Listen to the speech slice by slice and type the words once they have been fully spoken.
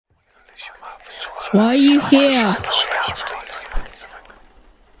Why are you here?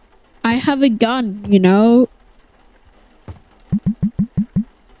 I have a gun, you know?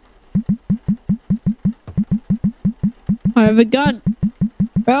 I have a gun.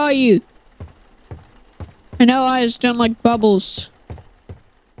 Where are you? I know eyes don't like bubbles.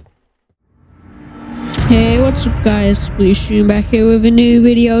 Hey, what's up guys? Bluestreem back here with a new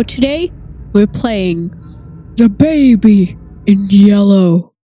video. Today, we're playing The Baby in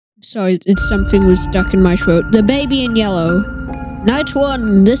Yellow. Sorry, something was stuck in my throat. The Baby in Yellow. Night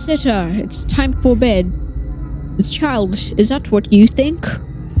 1, the sitter. It's time for bed. This child, is that what you think?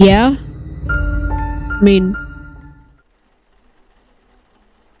 Yeah? I mean...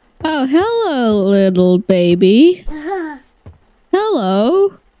 Oh, hello, little baby.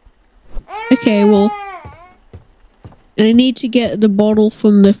 Hello. Okay, well... I need to get the bottle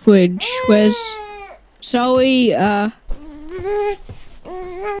from the fridge. Where's... Zoe,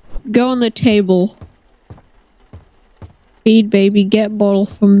 go on the table. Feed baby, get bottle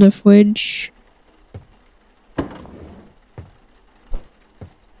from the fridge.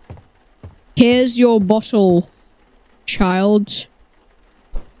 Here's your bottle, child.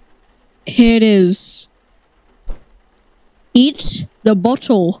 Here it is. Eat the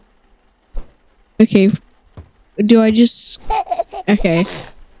bottle. Okay. Do I just... Okay.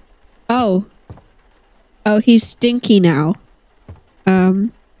 Oh. Oh, he's stinky now.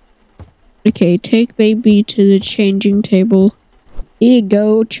 Okay, take baby to the changing table. Here you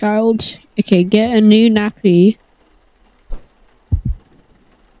go, child. Okay, get a new nappy.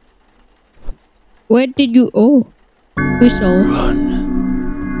 Where did you... Oh. Whistle. Run.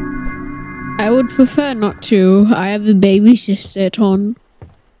 I would prefer not to. I have a baby to sit on.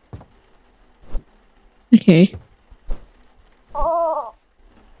 Okay.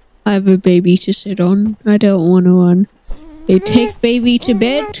 I have a baby to sit on. I don't want to run. They take baby to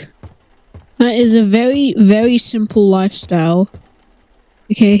bed. That is a very, very simple lifestyle.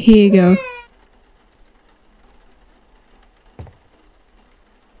 Okay, here you go.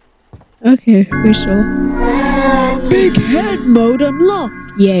 Okay, whistle. Big head mode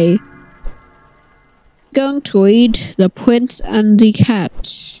unlocked! Yay. Going to read The Prince and the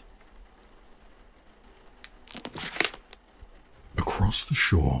Cat. Across the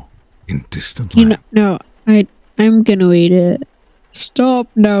shore, in distant land. No, I'm gonna read it. Stop,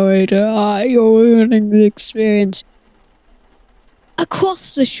 narrator. You're ruining the experience.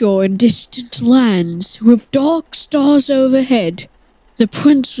 Across the shore in distant lands, with dark stars overhead, the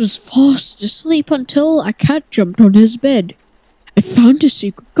prince was fast asleep until a cat jumped on his bed. I found a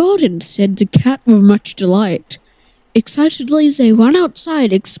secret garden, said the cat with much delight. Excitedly, they ran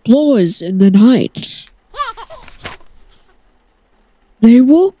outside, explorers in the night. They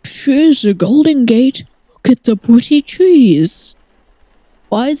walked through the golden gate. Look at the pretty trees.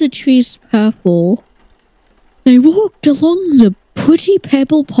 Why are the trees purple? They walked along the pretty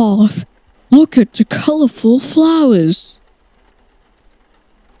pebble path. Look at the colorful flowers.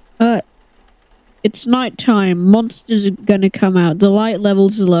 It's nighttime. Monsters are gonna come out. The light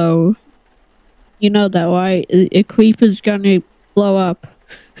level's low. You know that, right? A creeper's gonna blow up.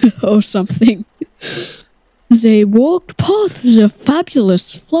 Or something. They walked past a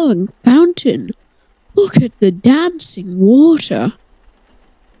fabulous flowing fountain. Look at the dancing water.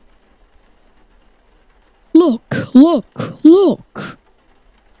 Look, look, look.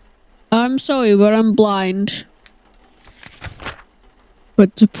 I'm sorry, but I'm blind.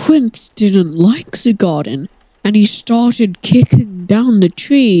 But the prince didn't like the garden, and he started kicking down the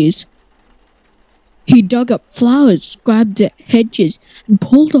trees. He dug up flowers, grabbed at hedges, and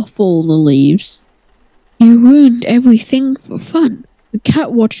pulled off all the leaves. You ruined everything for fun. The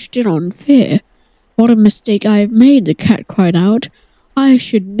cat watched it on fear. What a mistake I have made, the cat cried out. I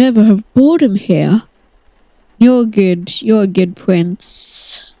should never have brought him here. You're good. You're a good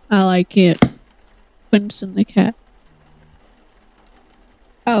prince. I like it. Prince and the cat.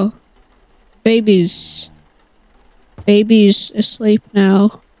 Oh. Baby's asleep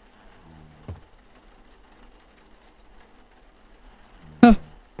now. Oh.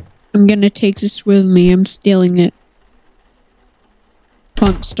 I'm gonna take this with me. I'm stealing it.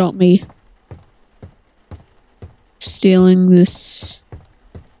 Can't stop me. Stealing this.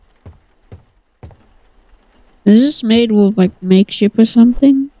 Is this made with like makeshift or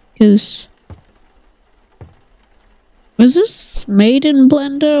something? Because was this made in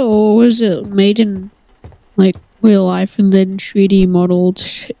Blender or was it made in like real life and then 3D modeled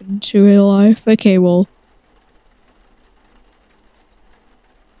into real life? Okay, well.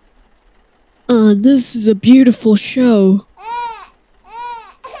 This is a beautiful show.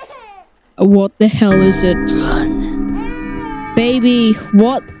 What the hell is it? Run. Baby,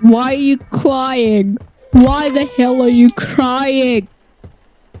 what? Why are you crying? Why the hell are you crying?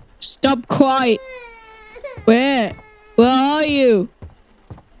 Stop crying. Where? Where are you?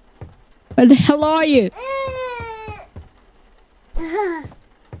 Where the hell are you?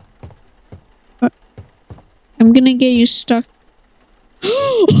 I'm gonna get you stuck.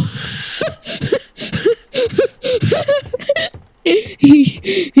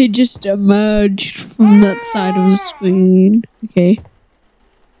 he just emerged from that side of the screen. Okay.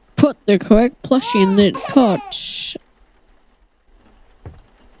 Put the correct plushie in the pot.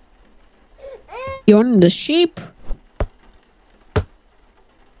 You want the sheep?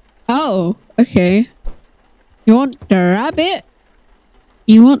 Oh, okay. You want the rabbit?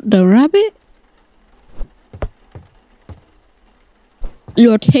 You want the rabbit?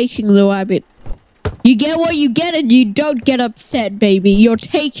 You're taking the rabbit. You get what you get and you don't get upset, baby. You're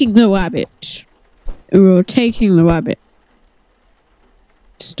taking the rabbit. You're taking the rabbit.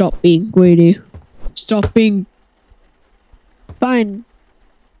 Stop being greedy. Stop being... Fine.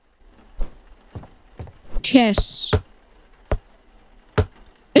 Chess.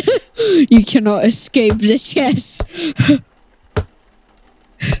 You cannot escape the chess.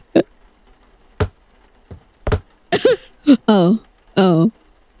 Oh.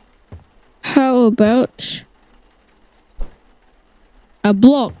 How about a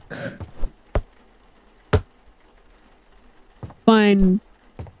block? Fine.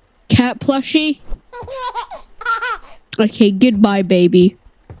 Cat plushie? Okay, goodbye, baby.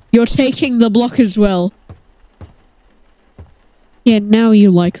 You're taking the block as well. Yeah, now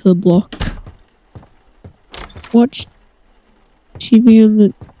you like the block. Watch TV on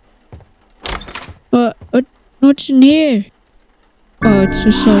the... What's in here? Oh, it's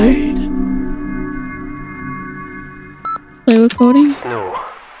a sorry. Play recording? Snow.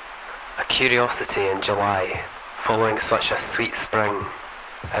 A curiosity in July, following such a sweet spring.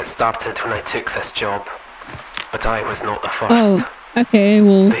 It started when I took this job, but I was not the first. Oh, okay,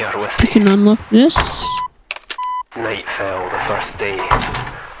 well, They are with we me. can unlock this. Night fell the first day,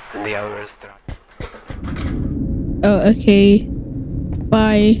 and the hours dragged. Oh, okay.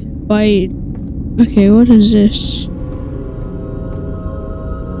 Bye. Okay, what is this?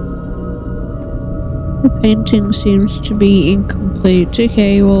 The painting seems to be incomplete.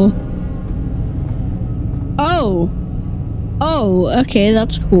 Okay, well... Oh, okay,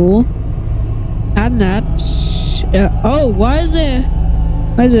 that's cool. And that... oh, why is there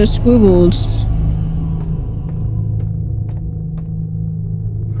scribbles?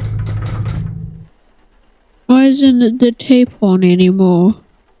 Why isn't the tape on anymore?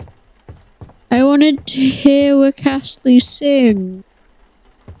 I wanted to hear Castley sing.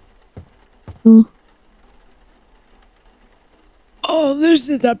 Oh, this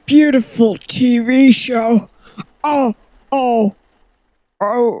is a beautiful TV show.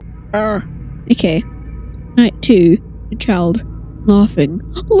 Okay. Night 2. A child laughing.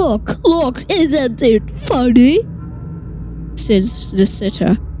 Look, isn't it funny? Says the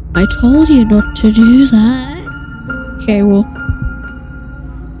sitter. I told you not to do that. Okay, well.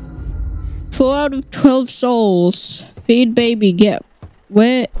 4 out of 12 souls. Feed baby, get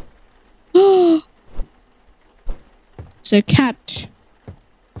where? It's a cat.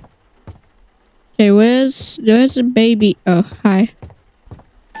 Okay, where's the baby? Oh, hi.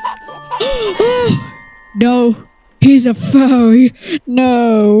 No, he's a furry.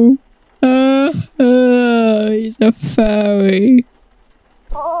 No. He's a furry.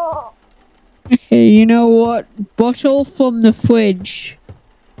 Okay, you know what? Bottle from the fridge.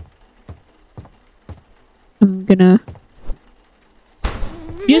 I'm gonna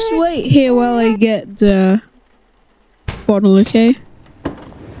just wait here while I get the bottle, okay?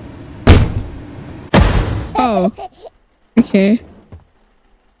 Oh, okay.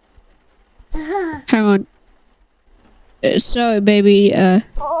 Hang on. Sorry, baby.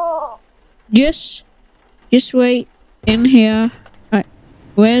 Just wait in here.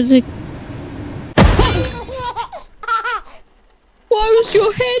 Where's it? Why was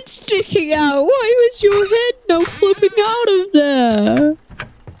your head sticking out? Why was your head not flipping out of there?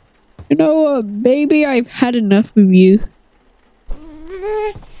 You know what, baby? I've had enough of you.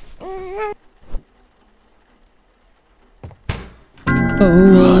 Oh,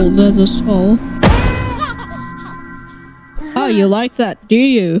 well, there's a soul. Oh, you like that, do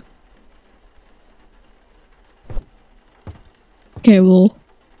you? Okay, well.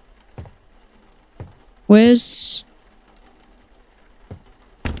 Where's...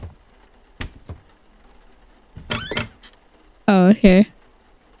 Oh, okay.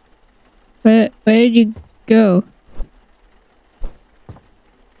 Where did you go?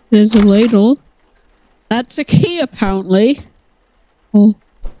 There's a ladle. That's a key, apparently. Oh,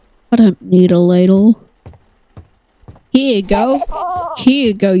 I don't need a ladle. Here you go. Here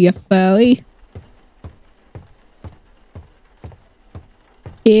you go, you furry.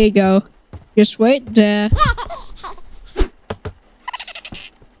 Here you go. Just wait there.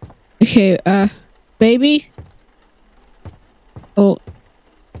 Okay, baby? Oh.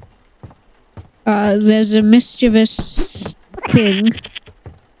 There's a mischievous thing.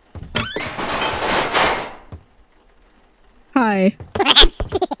 Hi.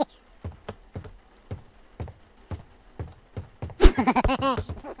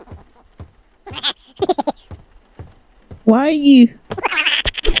 Why are you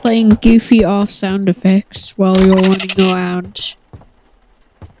playing goofy ass sound effects while you're running around?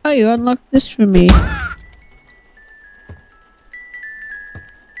 Oh, you unlocked this for me.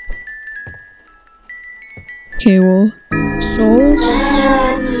 Okay, well, souls.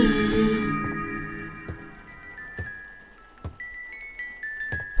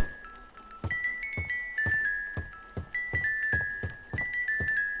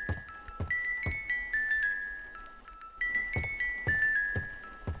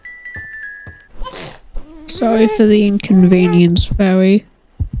 Sorry for the inconvenience, fairy.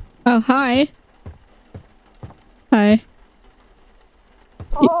 Oh, hi. Hi.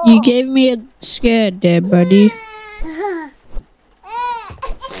 You gave me a scare there, buddy.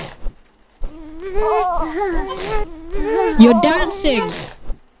 You're dancing!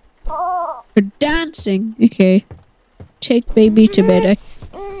 You're dancing! Okay. Take baby to bed.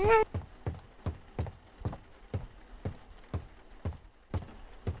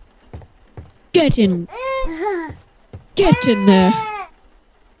 Get in! Get in there!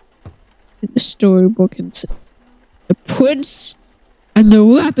 In the storybook, it's the prince and the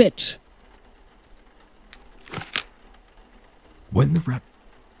rabbit. When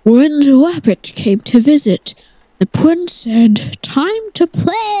the rabbit came to visit, the prince said, "Time to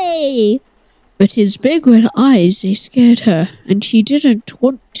play!" But his big red eyes, they scared her, and she didn't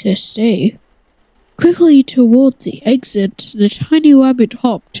want to stay. Quickly toward the exit, the tiny rabbit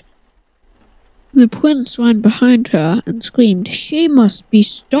hopped. The prince ran behind her and screamed, "She must be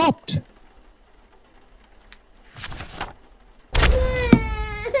stopped!"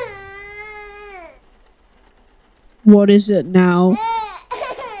 What is it now?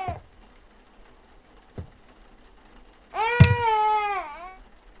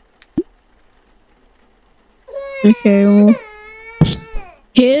 Okay, well,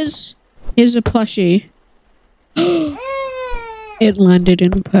 here's a plushie. It landed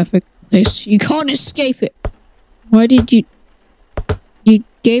in a perfect place. You can't escape it. Why did you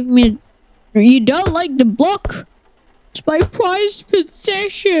gave me? You don't like the block? It's my prized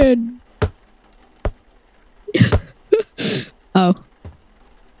possession. Oh.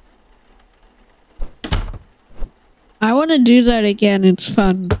 I want to do that again. It's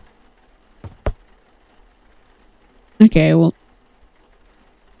fun. Okay, well.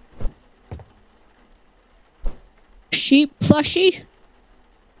 Sheep plushie?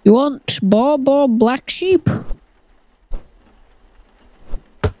 You want Bob black sheep?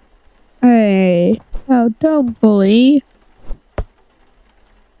 Hey. Oh, don't bully.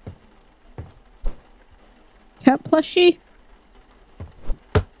 Cat plushie?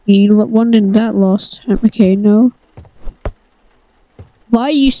 You wanted that last time. Okay, no. Why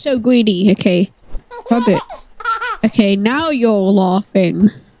are you so greedy? Okay. Rabbit. Okay, now you're laughing.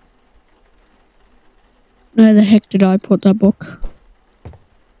 Where the heck did I put that book?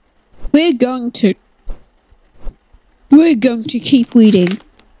 We're going to keep reading.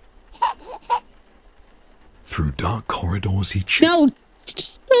 Through dark corridors he No!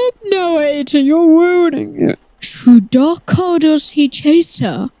 Stop, narrator, you're ruining it. Through dark corridors he chased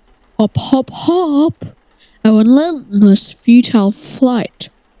her. Hop, hop, hop. A relentless, futile flight.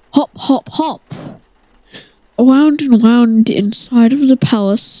 Hop, hop, hop. Round and round inside of the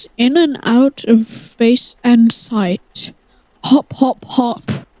palace, in and out of space and sight. Hop, hop,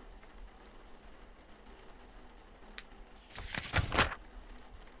 hop.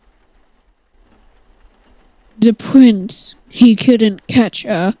 The prince, he couldn't catch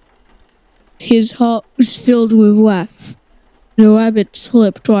her. His heart was filled with wrath. The rabbit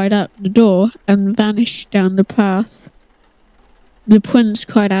slipped right out the door and vanished down the path. The prince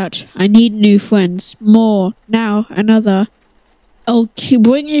cried out, "I need new friends. More. Now, another." "I'll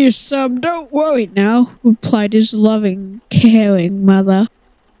bring you some. Don't worry now," replied his loving, caring mother.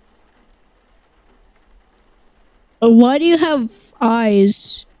 Why do you have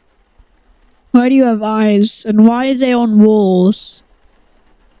eyes? Why do you have eyes? And why are they on walls?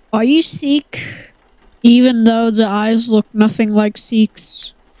 Are you Sikh? Even though the eyes look nothing like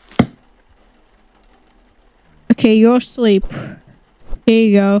Sikhs. Okay, you're asleep. Here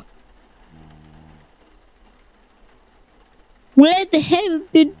you go. Where the hell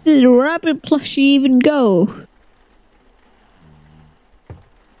did the rabbit plushie even go?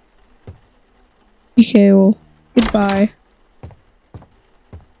 Okay, well, goodbye.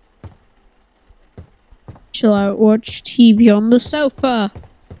 Chill out, watch TV on the sofa.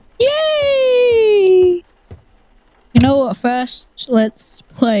 Yay! You know what, first, let's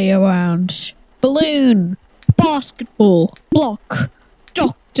play around. Balloon, basketball, block,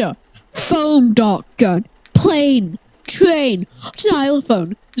 doctor, foam dart gun, plane, train,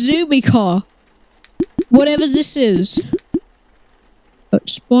 xylophone, zombie car. Whatever this is. But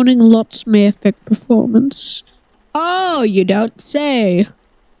spawning lots may affect performance. Oh, you don't say.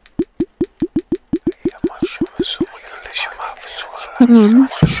 Hang on.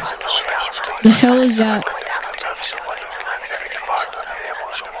 The hell is that?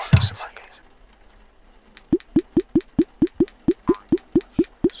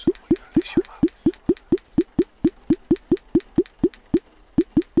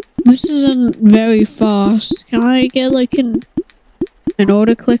 This isn't very fast. Can I get like an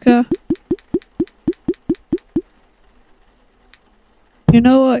order clicker? You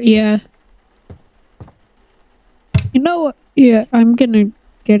know what? Yeah. You know what? Yeah, I'm gonna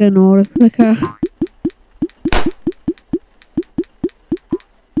get an order clicker.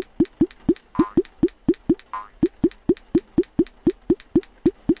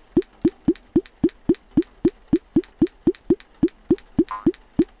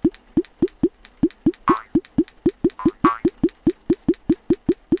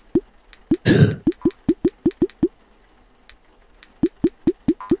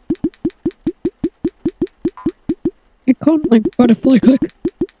 I can't like butterfly click.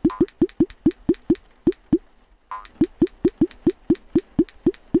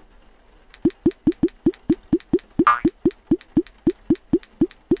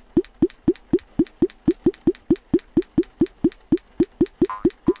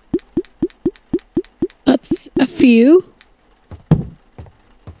 That's a few.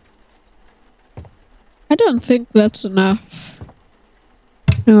 I don't think that's enough.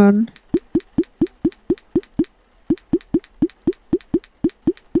 Hang on.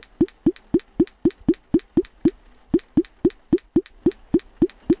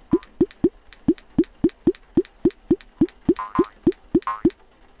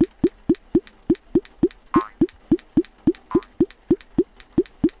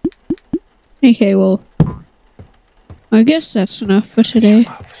 Okay, well, I guess that's enough for today.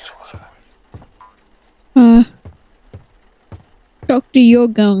 Doctor, you're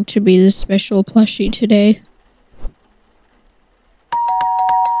going to be the special plushie today.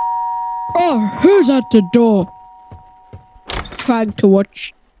 Oh, who's at the door? Trying to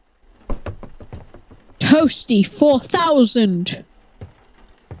watch Toastie 4000.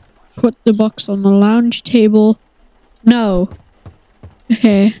 Put the box on the lounge table. No.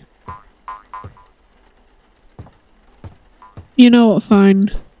 Okay. You know what, fine.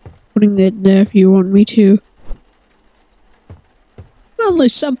 Putting it there if you want me to. Only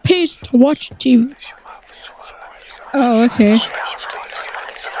some peace to watch TV. Oh, okay.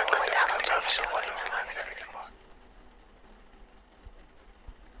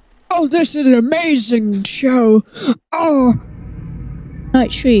 Oh, this is an amazing show. Oh. Night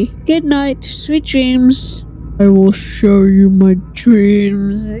tree. Good night. Sweet dreams. I will show you my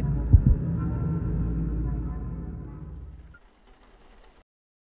dreams.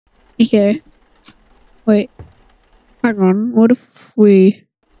 Okay. Wait. Hang on. What if we...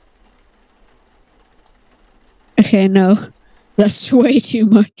 Okay, no. That's way too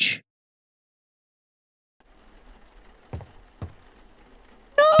much.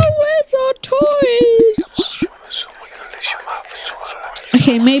 No, where's our toys?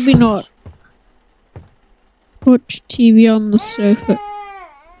 Okay, maybe not. Watch TV on the sofa.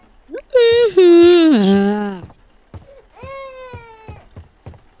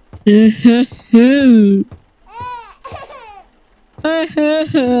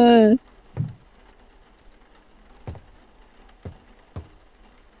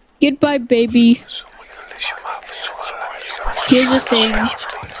 Goodbye, baby. Here's the thing.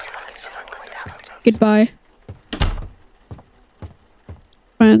 Goodbye.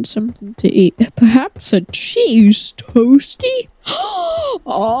 Find something to eat. Perhaps a cheese toastie?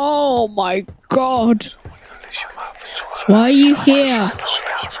 Oh my god. Why are you here?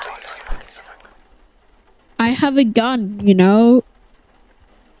 I have a gun, you know?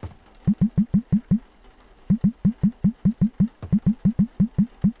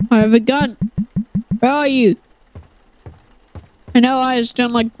 I have a gun. Where are you? I know eyes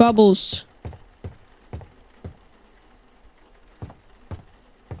don't like bubbles.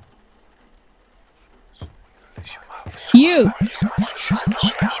 You!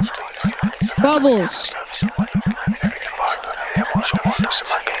 Bubbles!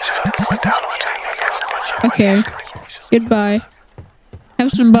 Okay. Goodbye.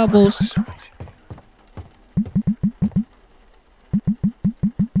 Have some bubbles.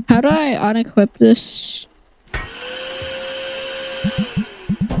 How do I unequip this?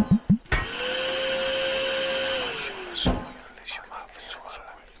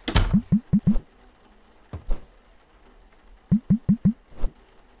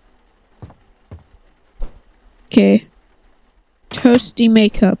 Okay. Toastie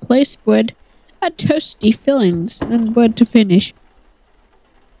maker. Place bread. Add toasty fillings. Then bread to finish.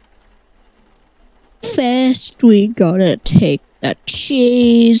 First we gotta take the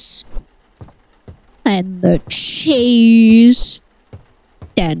cheese. And the cheese.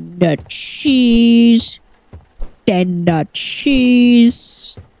 Then the cheese. Then the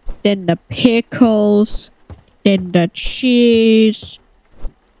cheese. Then the pickles. Then the cheese.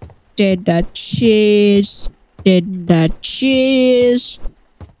 Then the cheese. Then the cheese.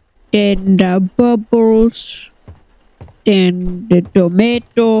 Then the bubbles. Then the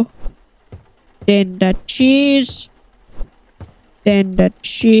tomato. Then the cheese. Then the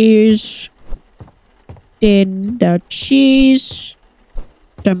cheese. Then the cheese.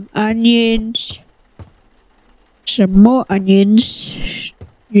 Some onions. Some more onions.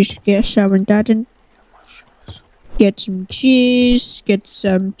 Just get some of that in. Get some cheese. Get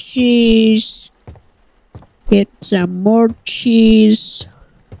some cheese. Get some more cheese.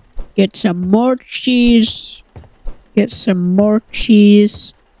 Get some more cheese. Get some more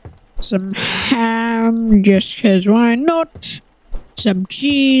cheese. Some ham, just cause why not? Some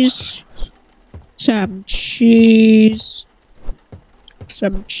cheese. Some cheese.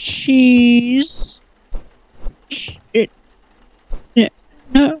 Some cheese.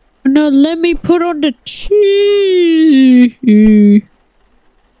 No, let me put on the cheese.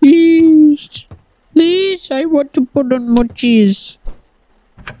 Please, I want to put on more cheese.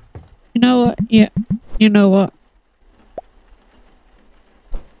 You know what? Yeah, you know what?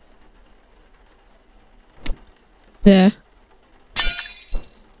 There.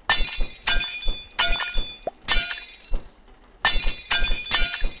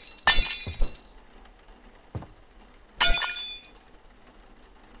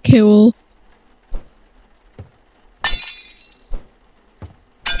 Cool.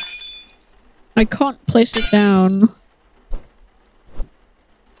 I can't place it down.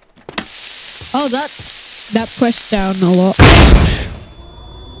 Oh, that pressed down a lot.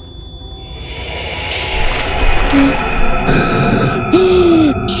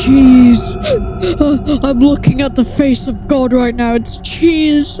 Cheese. I'm looking at the face of God right now. It's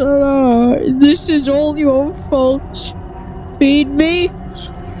cheese. This is all your fault. Feed me.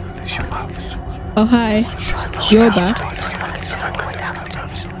 Oh, hi. You're back.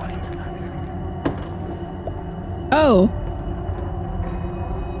 Oh.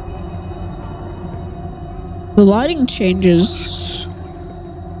 The lighting changes.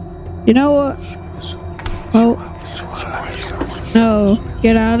 You know what? Oh. No.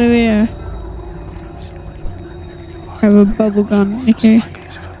 Get out of here. I have a bubble gun. Okay.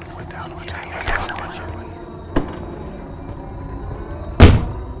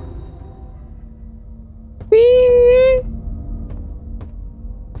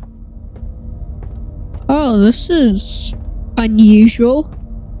 Oh, this is unusual.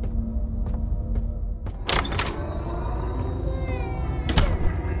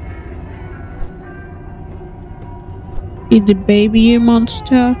 Feed the baby, you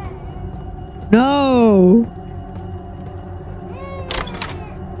monster. No!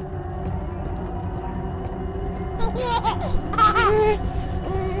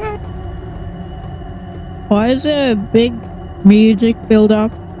 Why is there a big music build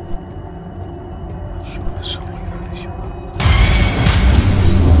up?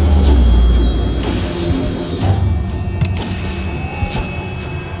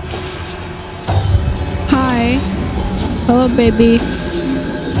 Hi. Hello, baby.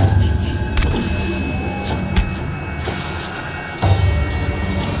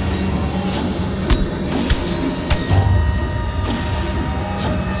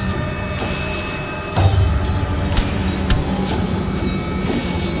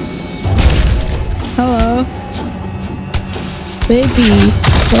 Hello. Baby,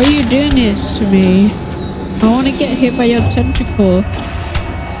 why are you doing this to me? I want to get hit by your tentacle.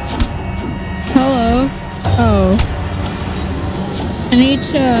 Hello. Oh. I need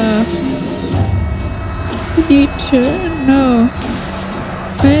to no.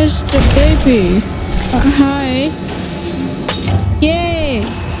 Where's the baby? Hi. Yay!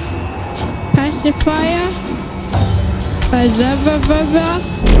 Pacifier? Oh,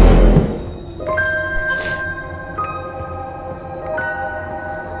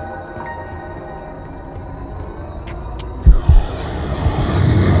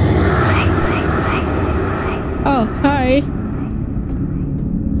 hi.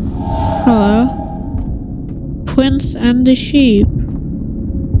 Hello. Prince and the sheep.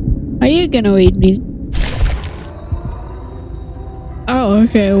 Are you gonna eat me? Oh,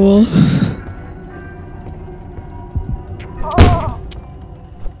 okay, well.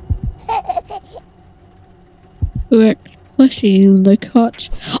 Correct plushie in the cot.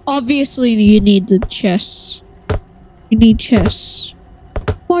 Obviously, you need the chess. You need chess.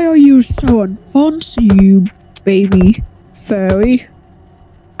 Why are you so unfancy, you baby fairy?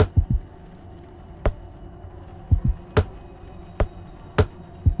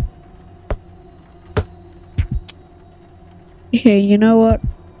 Hey, you know what?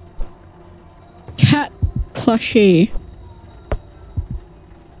 Cat plushie.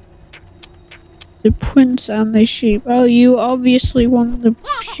 The prince and the sheep. Oh, you obviously want the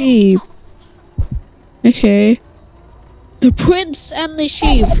sheep. Okay. The prince and the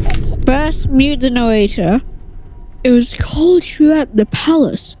sheep. First, mute the narrator. It was cold throughout the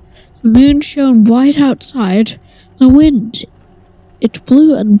palace. The moon shone bright outside. The wind, it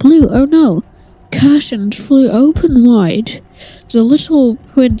blew and blew. Oh no. The curtains flew open wide. The little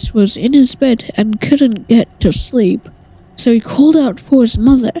prince was in his bed and couldn't get to sleep. So he called out for his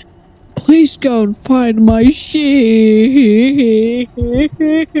mother. Please go and find my sheep.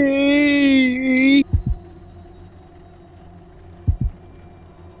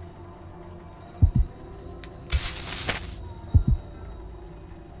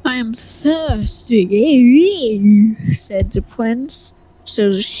 I am thirsty, said the prince.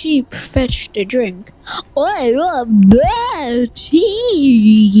 So the sheep fetched a drink. I love tea,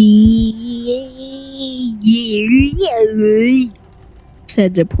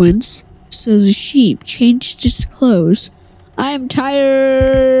 said the prince. So the sheep changed its clothes. I am tired,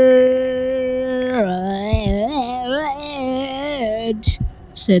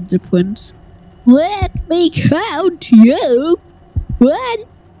 said the prince. Let me count you. 1,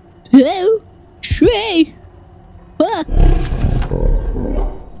 2, 3.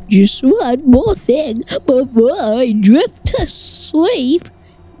 Just one more thing before I drift asleep.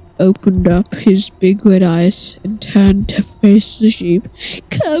 Opened up his big red eyes and turned to face the sheep.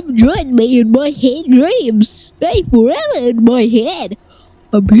 Come join me in my head dreams. Stay forever in my head.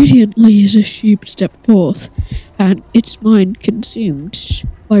 Obediently the sheep stepped forth, and its mind consumed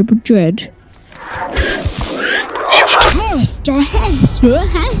by dread. Hester, Hester,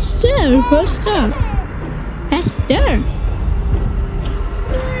 Hester, Hester, Hester.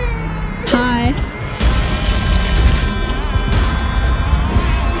 Hi.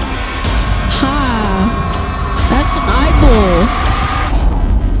 Ha! That's an eyeball.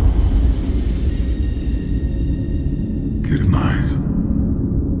 Good night.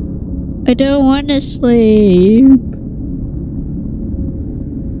 I don't want to sleep.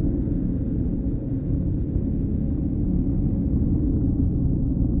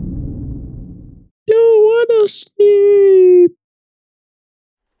 Don't want to sleep.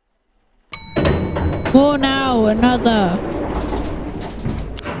 Oh, now another.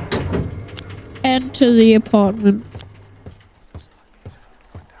 Enter the apartment.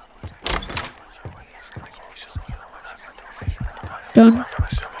 Don't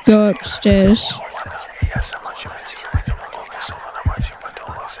go upstairs.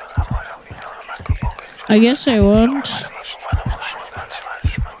 I guess I won't.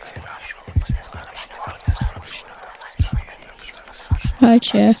 Hi,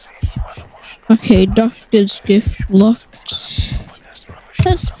 chair. Okay, doctor's gift locked.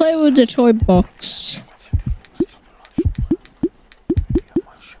 Let's play with the toy box.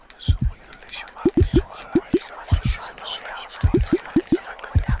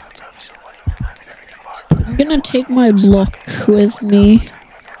 I'm gonna take my block with me.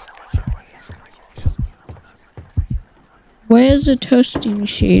 Where's the toasting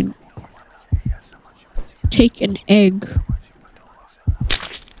machine? Take an egg.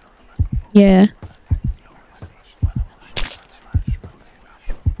 Yeah.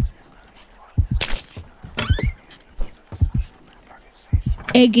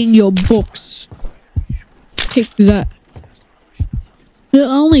 Egging your books. Take that. The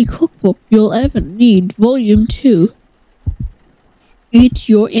only cookbook you'll ever need, Volume 2. Eat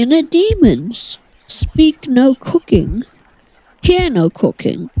your inner demons. Speak no cooking. Hear no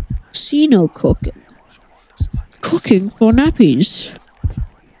cooking. See no cooking. Cooking for nappies.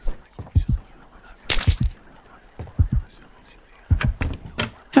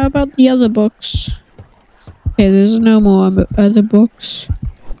 How about the other books? Okay, there's no more other books.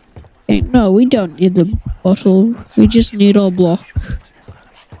 Okay, no, we don't need the bottle. We just need our block.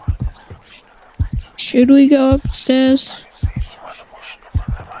 Should we go upstairs?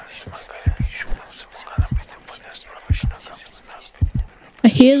 I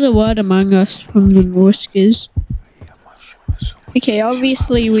hear the word among us from the whiskers. Okay,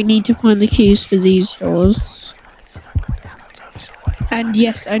 obviously we need to find the keys for these doors. And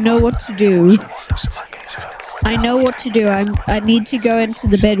yes, I know what to do. I need to go into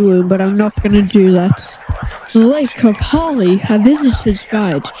the bedroom, but I'm not gonna do that. The Lake of Holly, a visitor's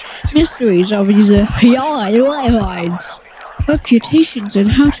guide. Mysteries of the hides. Reputations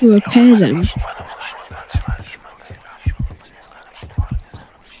and how to repair them.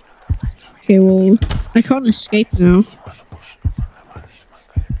 Okay, well, I can't escape now.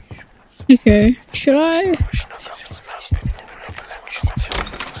 Okay, should I?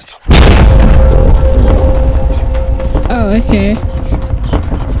 Oh, okay.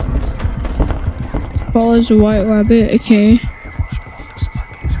 Follows a white rabbit, okay.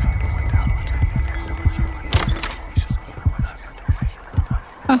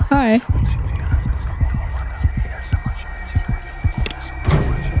 Oh, hi.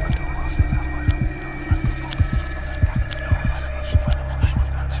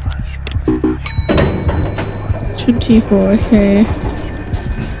 Okay.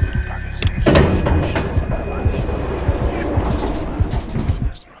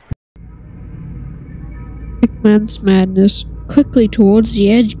 Pickman's madness. Quickly towards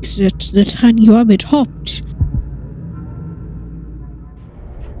the exit, the tiny rabbit hopped.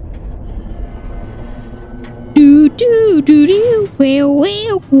 Do do do do, well,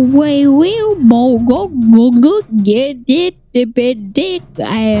 go get it, the bed dick.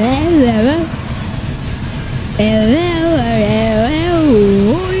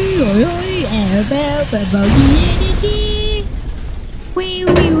 Go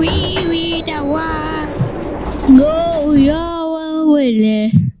your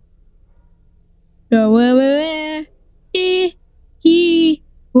way.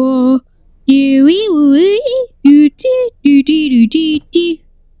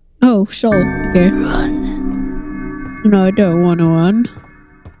 Oh, soul. Okay. Run. No, I don't want to run.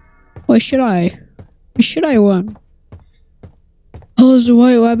 Why should I? Why should I run? Oh, there's a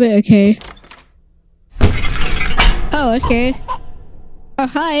white rabbit. Okay. Oh, okay. Oh,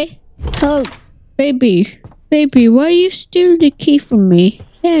 hi. Oh, baby. Baby, why you steal the key from me?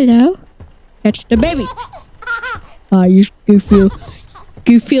 Hello. Catch the baby. Ah, you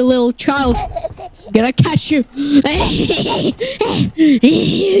goofy little child. Gonna catch you.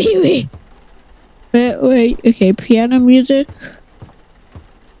 Wait, okay, piano music.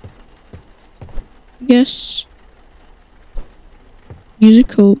 Yes.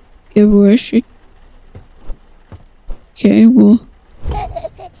 Musical gibberish. Okay, well.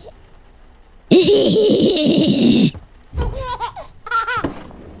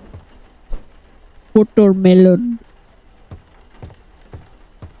 Watermelon.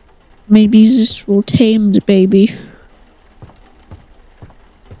 Maybe this will tame the baby.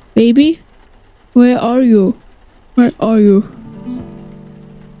 Baby? Where are you? Where are you?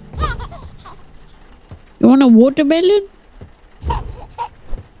 You want a watermelon?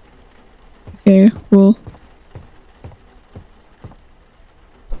 Okay, well.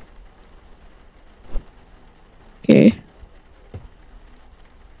 Okay.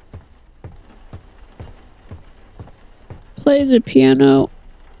 Play the piano,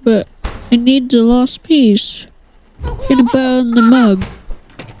 but I need the last piece. Gonna burn the mug.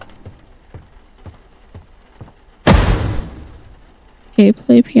 Okay,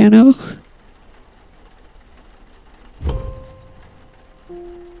 play piano.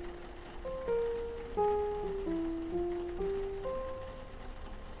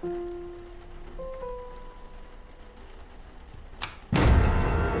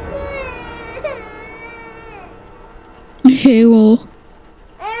 Okay, well.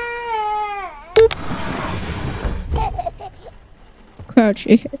 Crouch.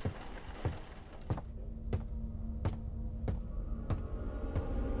 Okay.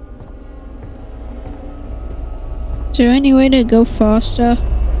 Is there any way to go faster?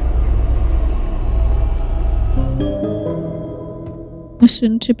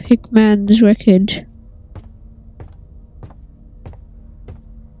 Listen to Pickman's record.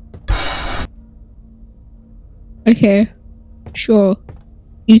 Okay, sure.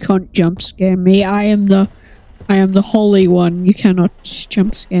 You can't jump scare me. I am the holy one. You cannot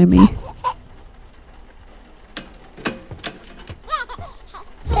jump scare me.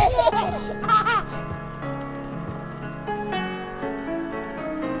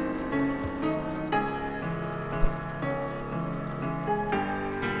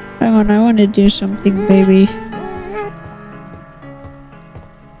 Come on, I want to do something, baby.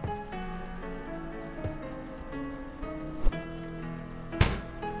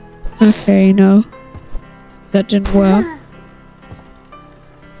 Okay, no. That didn't work.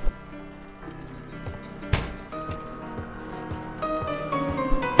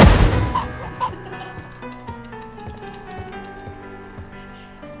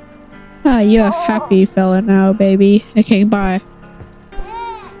 Ah, you're a happy fella now, baby. Okay, bye.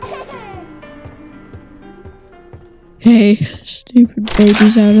 Hey, stupid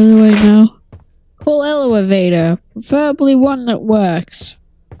baby's out of the way now. Call elevator, preferably one that works.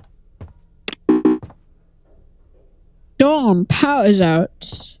 Dawn, power's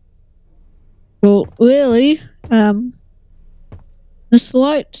out. Well, really? This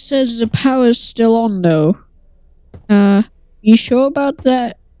light says the power's still on though. You sure about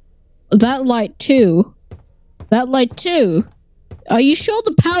that? That light too? That light too? Are you sure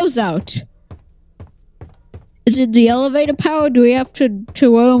the power's out? Is it the elevator power? Do we have to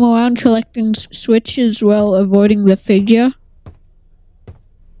roam around collecting switches while avoiding the figure?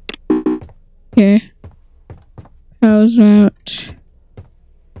 Okay. Power's out.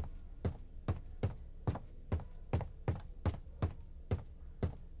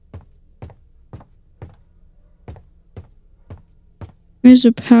 Where's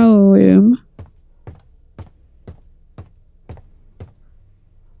a power room?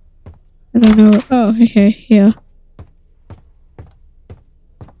 I don't know. Oh, okay, yeah.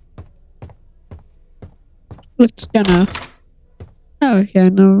 Let's gonna. Oh, yeah,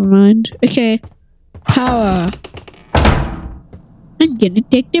 never mind. Okay, power. I'm gonna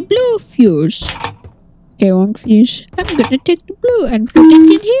take the blue fuse. Okay, one fuse. I'm gonna take the blue and put it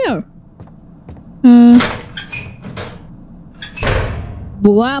in here.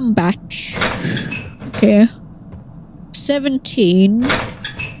 Brown batch. Okay. 17.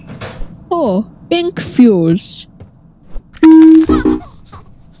 Oh, pink fuse.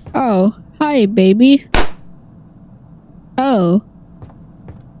 Oh, hi, baby. Oh.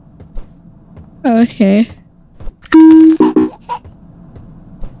 Okay.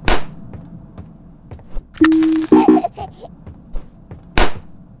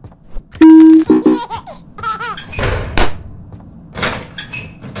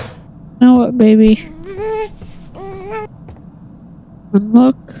 Now what, baby?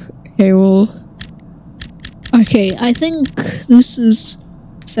 Unlock. Okay, well. Okay, I think this is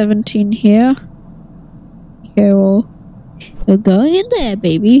 17 here. Okay, well. We're going in there,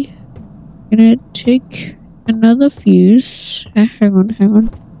 baby. Gonna take another fuse. Hang on.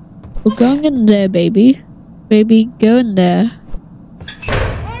 We're going in there, baby. Baby, go in there.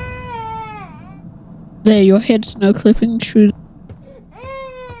 There, your head's now clipping through.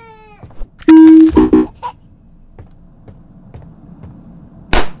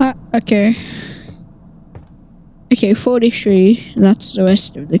 Okay. Okay, 43. That's the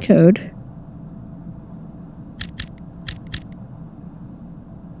rest of the code.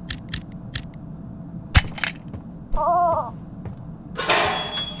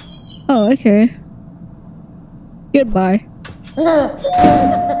 Oh, okay. Goodbye.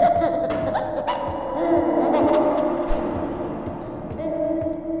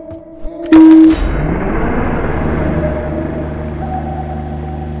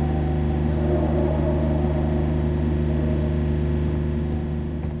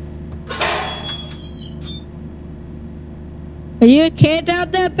 Are you okay down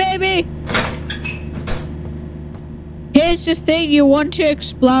there, baby? Here's the thing you want to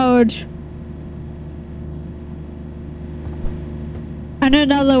explode. And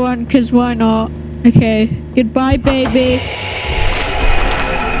another one, cause why not? Okay, goodbye, baby.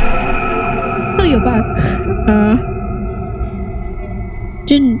 Oh, you're back.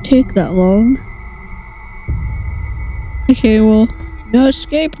 Didn't take that long. Okay, well, no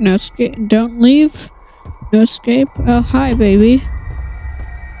escape, don't leave. No escape. Oh, hi, baby.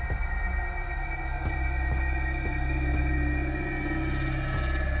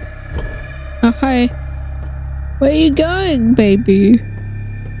 Oh, hi. Where are you going, baby?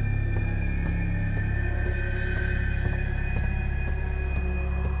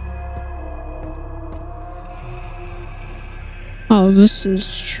 Oh, this is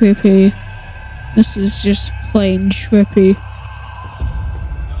trippy. This is just plain trippy.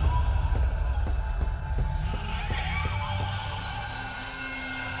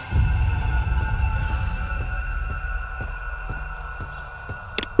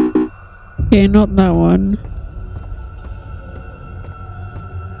 Okay, not that one.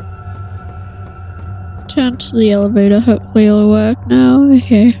 Turn to the elevator, hopefully it'll work now.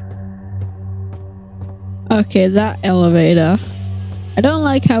 Okay. Okay, that elevator. I I don't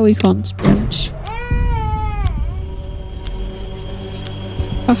like how we can't sprint.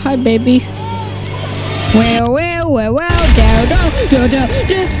 Oh, hi, baby. Well, well, well, well, down, down, down,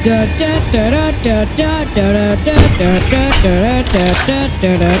 down,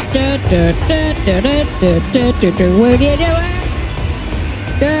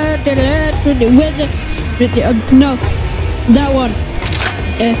 no, that one.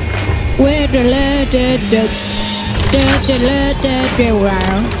 Where the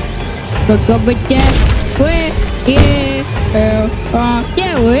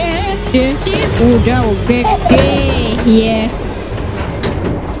yeah.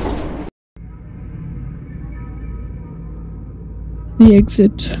 The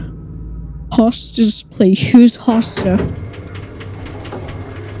exit. Hostess play. Who's Hoster?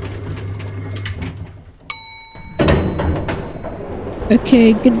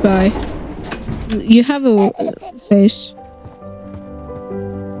 Okay, goodbye. You have a face.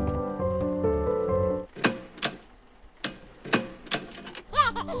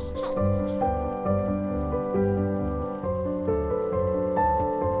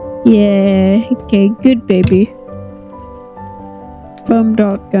 Yeah, okay, good baby. Foam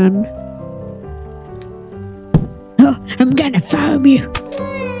dart gun. Oh, I'm gonna foam you.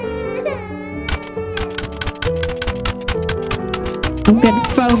 I'm gonna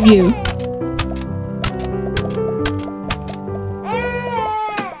foam you.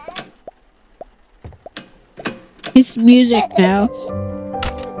 It's music now.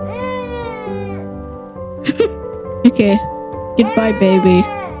 Okay, goodbye baby.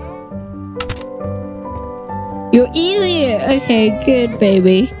 You're idiot! Okay, good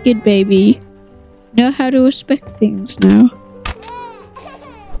baby. Good baby. Know how to respect things now.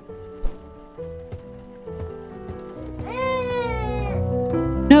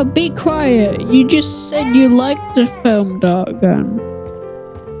 No, be quiet. You just said you liked the foam dart gun.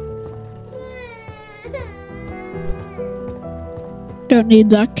 Don't need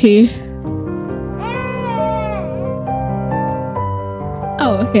that key.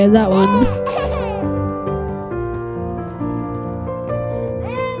 Oh, okay, that one.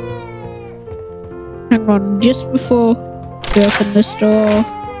 Hang on, just before we open this door,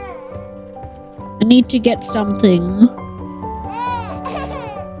 I need to get something.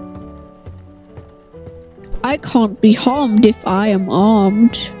 I can't be harmed if I am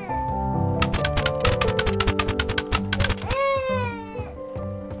armed.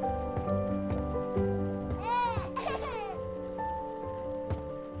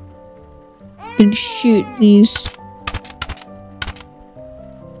 I can shoot these.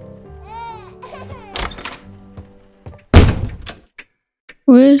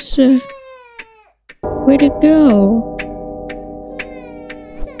 Where's where'd it go?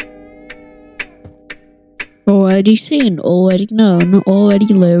 Already seen, already known,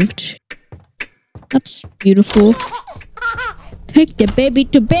 already lived. That's beautiful. Take the baby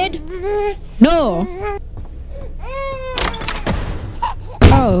to bed? No!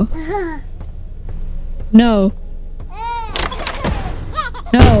 Oh. No.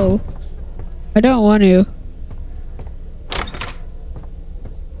 No. I don't want to.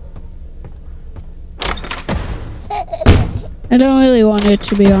 I don't really want it,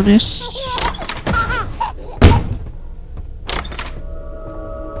 to be honest.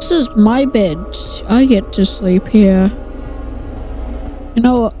 This is my bed. I get to sleep here. You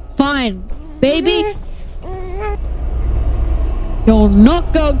know what? Fine. Baby, you're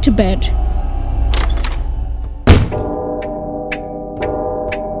not going to bed.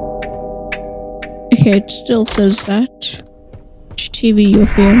 Okay, it still says that. Which TV you're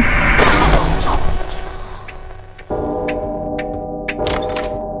here?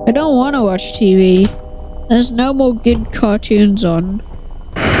 I don't want to watch TV. There's no more good cartoons on.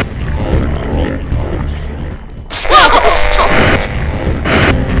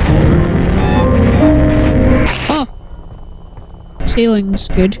 Oh! Ceiling's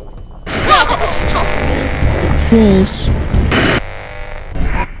good. Walls.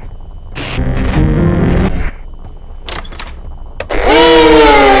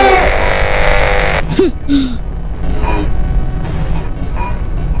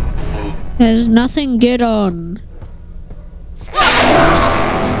 There's nothing good on.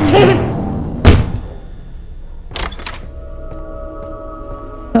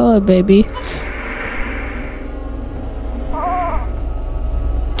 Hello, baby.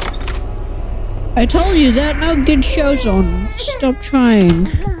 I told you there are no good shows on. Stop trying.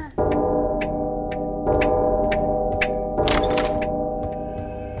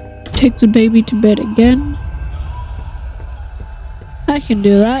 Take the baby to bed again. I can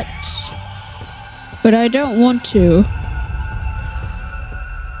do that. But I don't want to.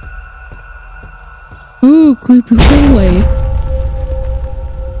 creepy hallway.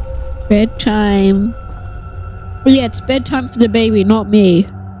 Bedtime. Oh yeah, it's bedtime for the baby, not me.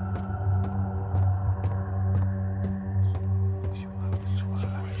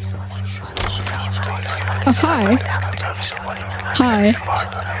 Oh, hi. Hi.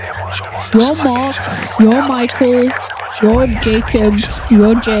 You're Mark, you're Michael, you're Jacob,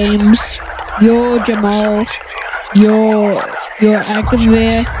 you're James, you're Jamal, you're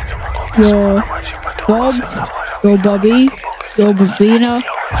Agavir, you're Bob, you're Bobby, you're Bobina,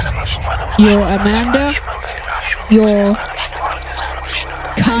 you're Amanda, you're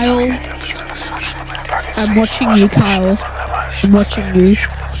Kyle. I'm watching you, Kyle. I'm watching you.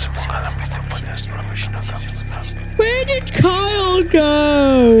 Where did Kyle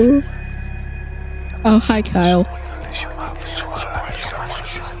go? Oh, hi, Kyle.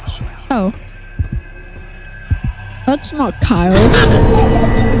 Oh. That's not Kyle.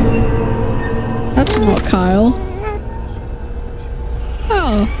 That's not Kyle.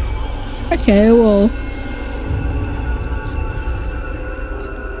 Oh. Okay, well.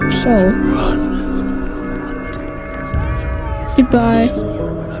 So. Goodbye.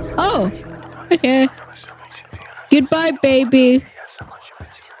 Oh. Okay. Goodbye, baby.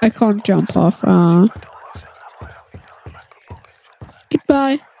 I can't jump off.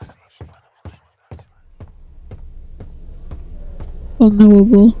 Goodbye.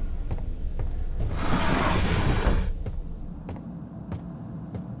 Vulnerable.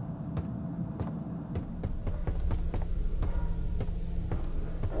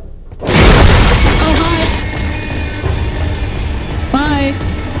 Oh, hi. Bye.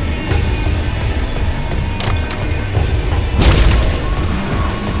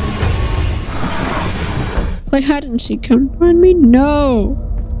 Play hide and seek. Come find me? No.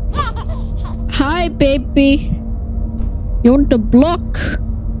 Hi, baby. You want to block?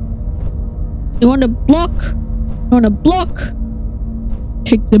 You want to block? You want to block?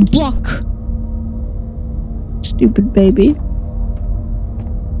 Take the block. Stupid baby.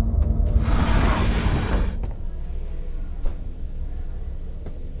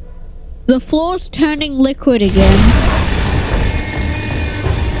 The floor's turning liquid again.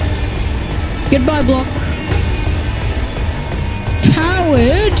 Goodbye, block.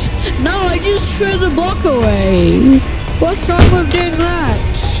 Coward! No, I just threw the block away. What's wrong with doing that?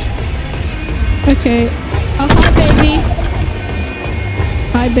 Okay. Oh, hi, baby.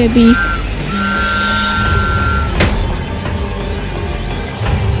 Hi, baby.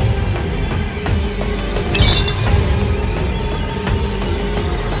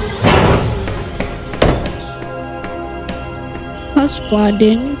 That's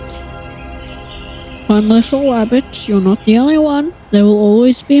blinding. One little rabbit, you're not the only one. There will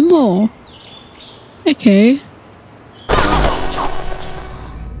always be more. Okay.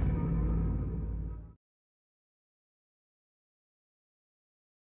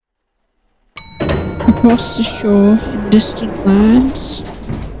 Across the shore, in distant lands.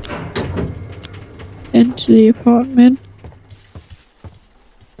 Enter the apartment.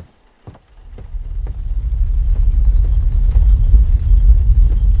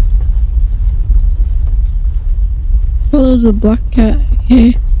 Follow the black cat.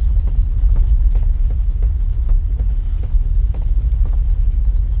 Okay.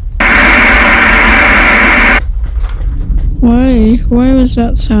 Why? Why was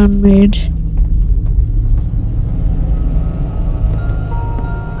that sound made?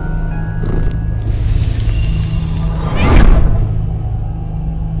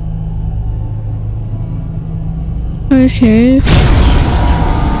 Okay.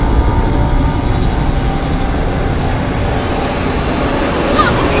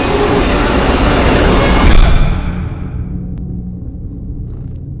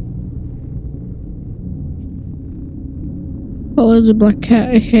 Follow the black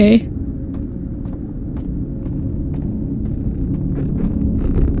cat, okay.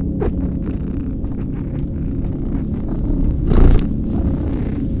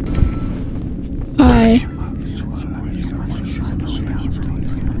 Hi.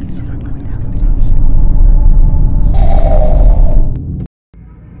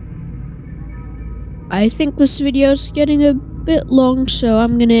 I think this video is getting a bit long, so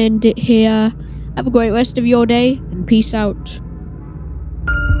I'm gonna end it here. Have a great rest of your day, and peace out.